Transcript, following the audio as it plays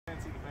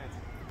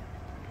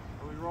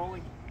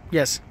rolling?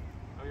 Yes.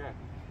 Okay.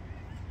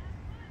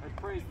 I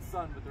praise the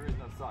sun, but there is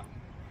no sun.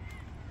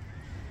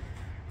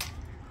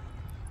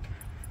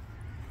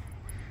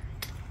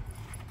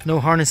 No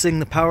harnessing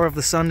the power of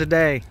the sun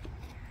today.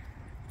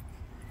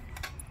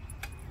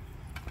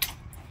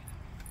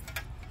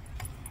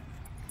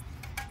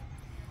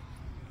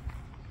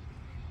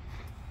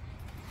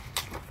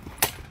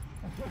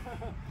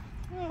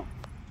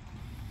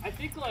 I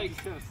think like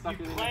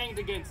you clanged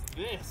against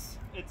this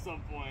at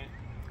some point.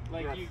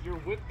 Like yes. your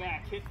whip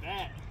back hit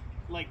that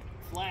like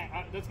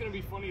flat. That's gonna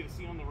be funny to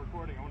see on the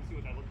recording. I want to see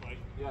what that looked like.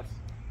 Yes.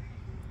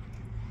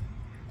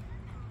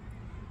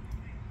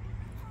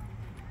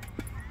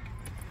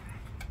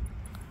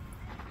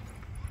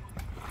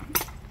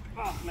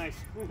 Oh, nice.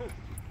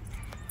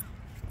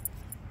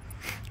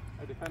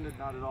 I defended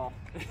not at all.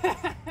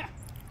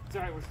 It's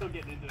alright, we're still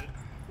getting into it.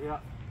 Yeah.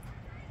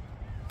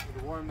 Need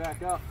to warm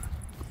back up.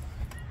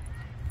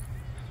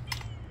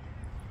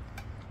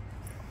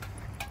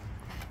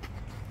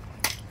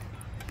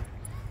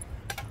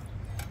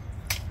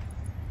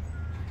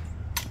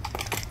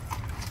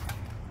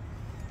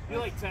 You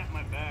like tapped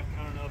my back.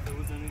 I don't know if there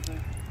was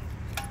anything.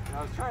 Yeah,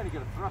 I was trying to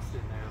get a thrust in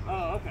there. But...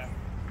 Oh, okay.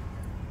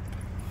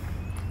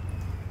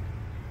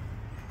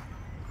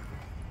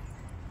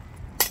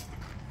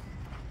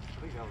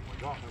 I think that was my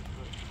golf.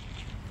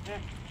 Yeah.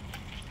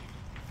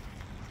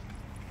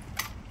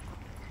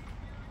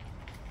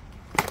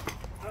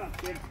 Oh,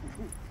 good.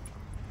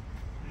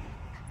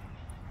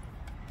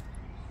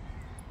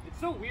 It's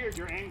so weird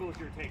your angles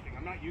you're taking.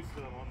 I'm not used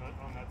to them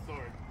on that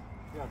sword.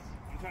 Yes.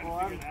 I'm trying to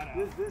figure that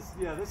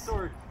out. This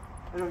sword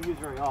I don't use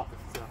very often,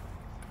 so.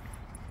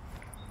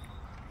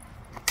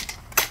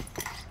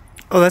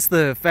 Oh, that's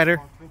the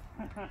feather.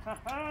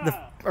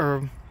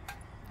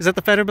 Is that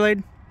the feather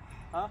blade?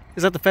 Huh?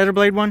 Is that the feather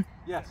blade one?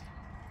 Yes.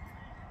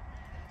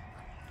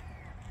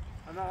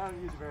 I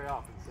don't use it very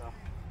often, so.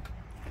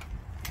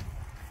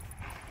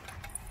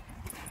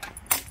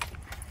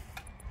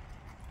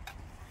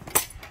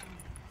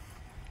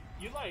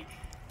 You like,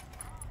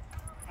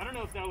 I don't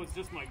know if that was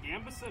just my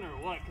gambusing or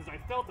what, because I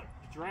felt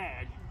a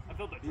drag. I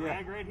felt a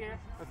drag right here.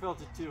 I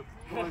felt it too.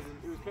 It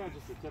was kind of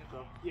just a tip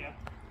though. Yeah.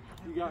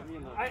 You got me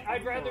in the...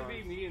 I'd rather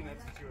be me in that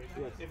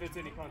situation, yes. if it's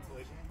any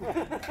consolation.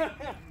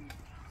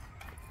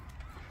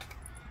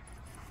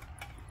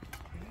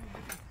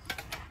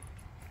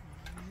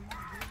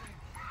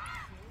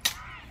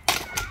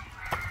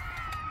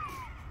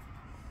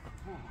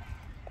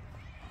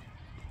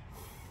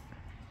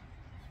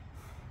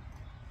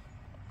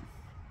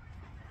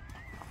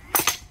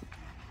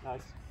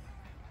 Nice.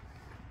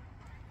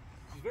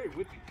 She's very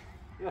whippy.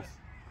 Yes.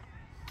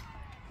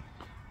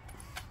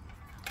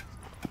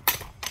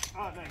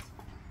 Oh, nice.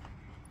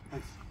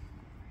 Nice.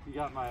 You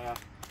got my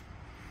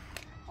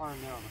arm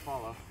there on the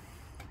follow.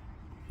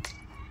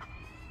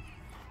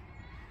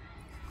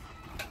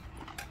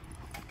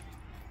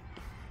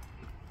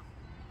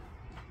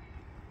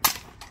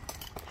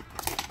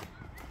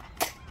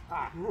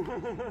 Ah.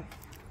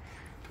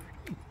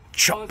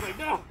 I was like,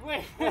 no,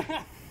 wait.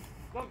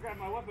 Don't grab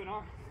my weapon,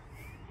 arm.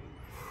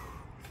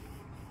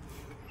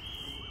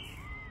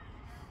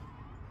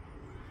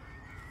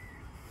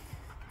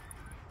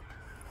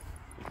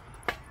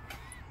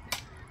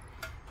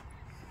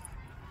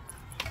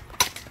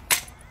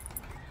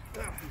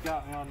 You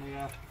got me on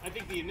the... I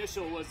think the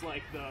initial was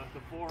like the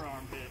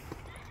forearm hit.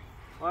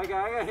 Well, I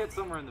got hit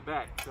somewhere in the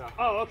back, so...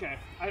 Oh, okay.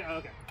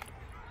 Okay.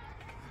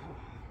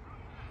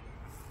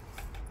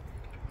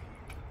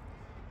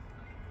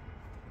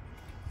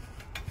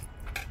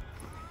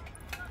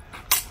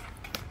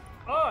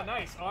 Oh,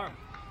 nice arm.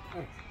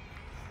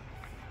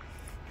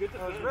 Good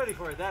I was ready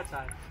for it that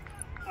time.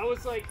 I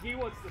was like, he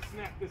wants to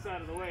snap this out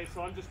of the way,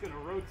 so I'm just going to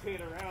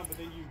rotate around, but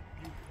then you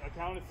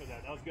accounted for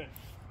that. That was good.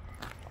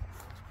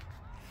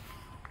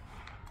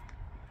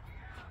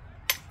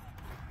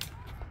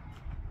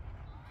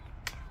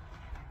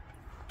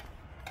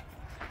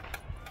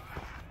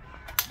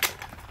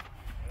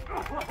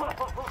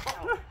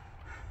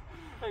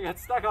 I got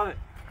stuck on it.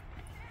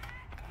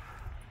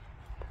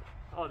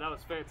 Oh, that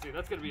was fancy.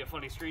 That's going to be a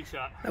funny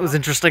screenshot. That was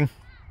interesting.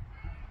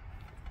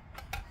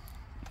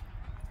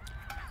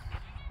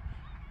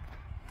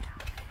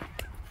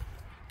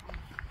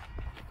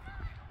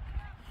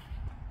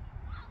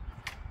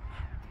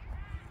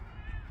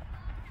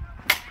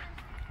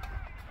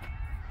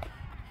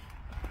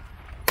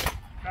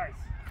 Nice.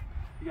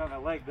 You got my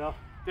leg though.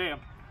 Damn.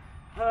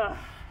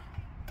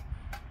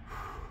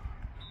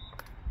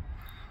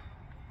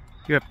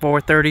 You're at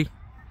 430.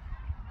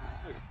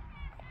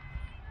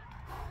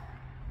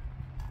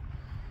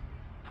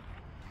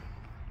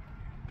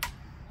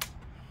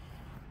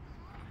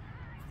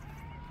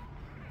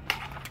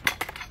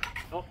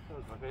 Oh, that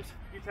was my face.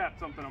 You tapped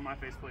something on my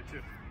faceplate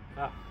too.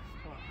 Oh.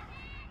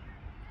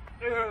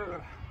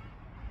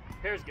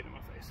 Hair's getting in my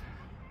face.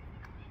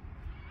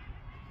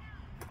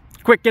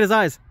 Quick, get his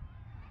eyes.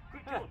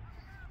 Quick, kill him.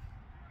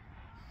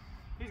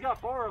 He's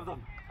got 4 of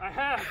them. I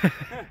have.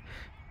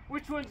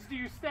 Which ones do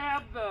you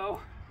stab though?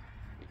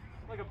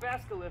 Like a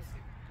basilisk.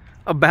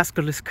 A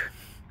basilisk.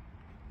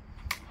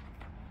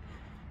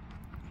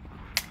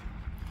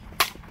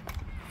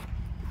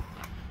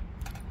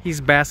 He's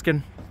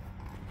basking.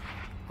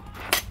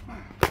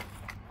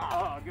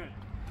 Oh, good.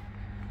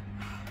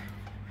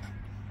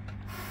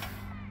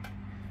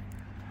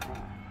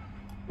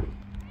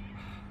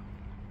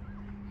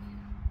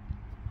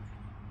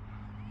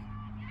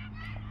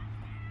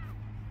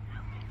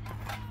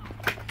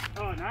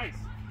 Oh, nice.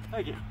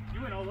 Thank you.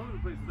 You went all over the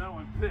place with that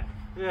one.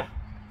 Yeah.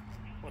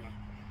 Hold on.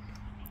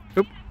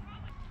 Oop.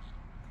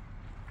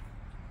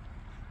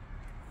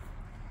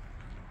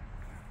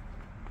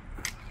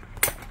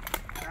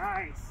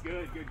 Nice.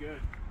 Good, good, good.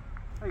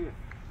 Thank you.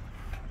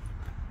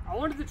 I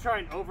wanted to try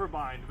an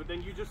overbind, but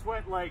then you just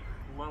went like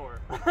lower.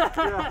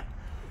 Yeah.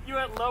 You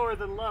went lower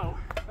than low.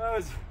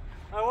 I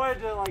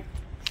wanted to like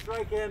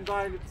strike and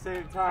bind at the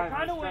same time. I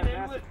kind of was went in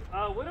fantastic.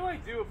 with, what do I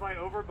do if I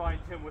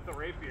overbind him with a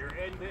rapier?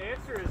 And the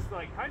answer is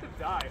like kind of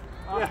die.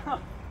 Yeah.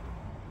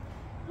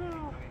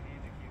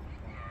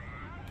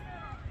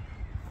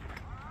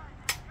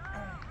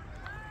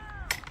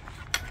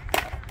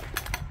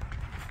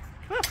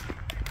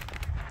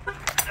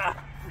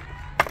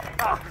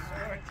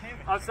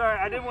 I'm sorry,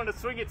 I didn't want to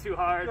swing it too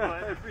hard,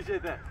 I but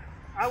appreciate that.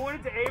 I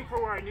wanted to aim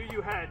for where I knew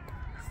you had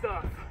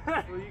stuff.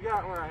 Well, you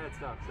got where I had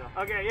stuff,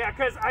 so. Okay, yeah,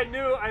 because I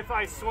knew if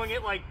I swung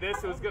it like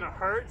this, it was going to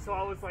hurt, so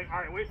I was like, all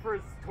right, wait for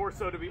his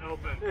torso to be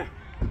open. Yeah.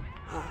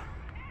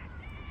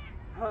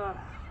 All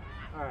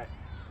right.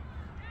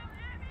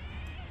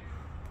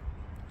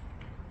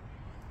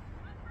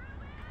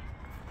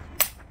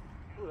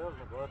 Ooh, that was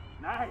my blood.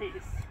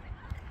 Nice.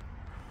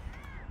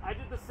 I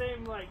did the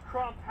same like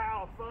crump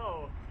pow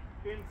foe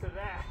into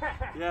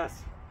that.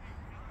 Yes.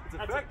 It's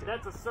effective.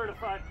 That's a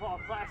certified Paul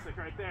classic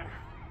right there.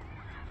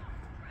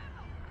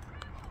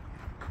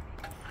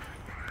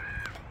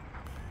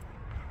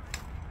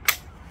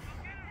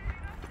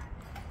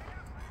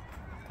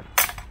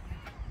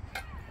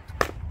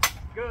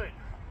 Good.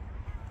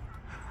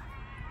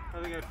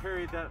 I think I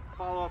parried that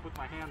follow up with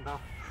my hand though.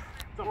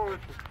 Or with,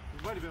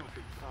 it might have been with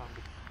the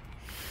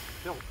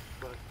tilt,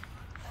 but.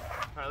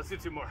 Alright, let's do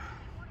 2 more.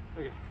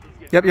 Okay.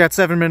 Yep, you got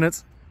 7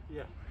 minutes.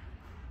 Yeah.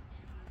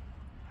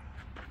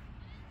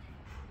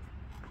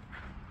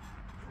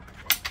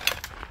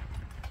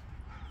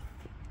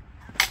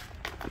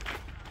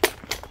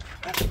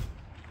 I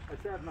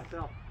stabbed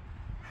myself.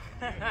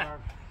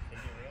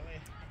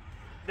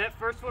 That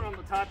first one on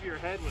the top of your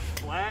head was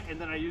flat, and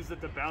then I used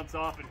it to bounce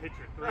off and hit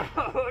your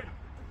throat.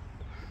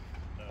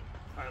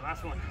 Alright,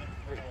 last one.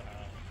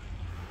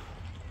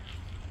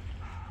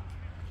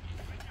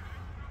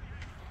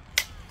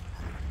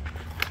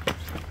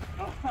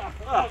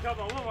 Oh, come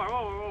on, one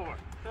more.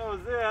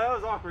 That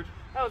was awkward.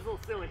 That was a little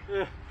silly.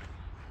 Yeah.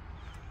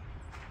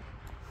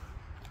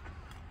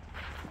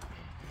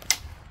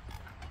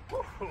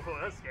 Whew,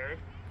 that's scary.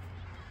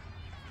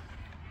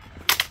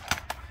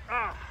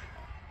 Ah.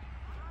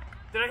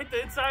 Did I hit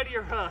the inside of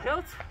your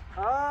hilt?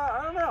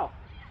 I don't know.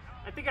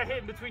 I think I hit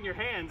in between your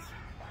hands.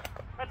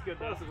 That's good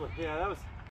though. Possibly. Yeah, that was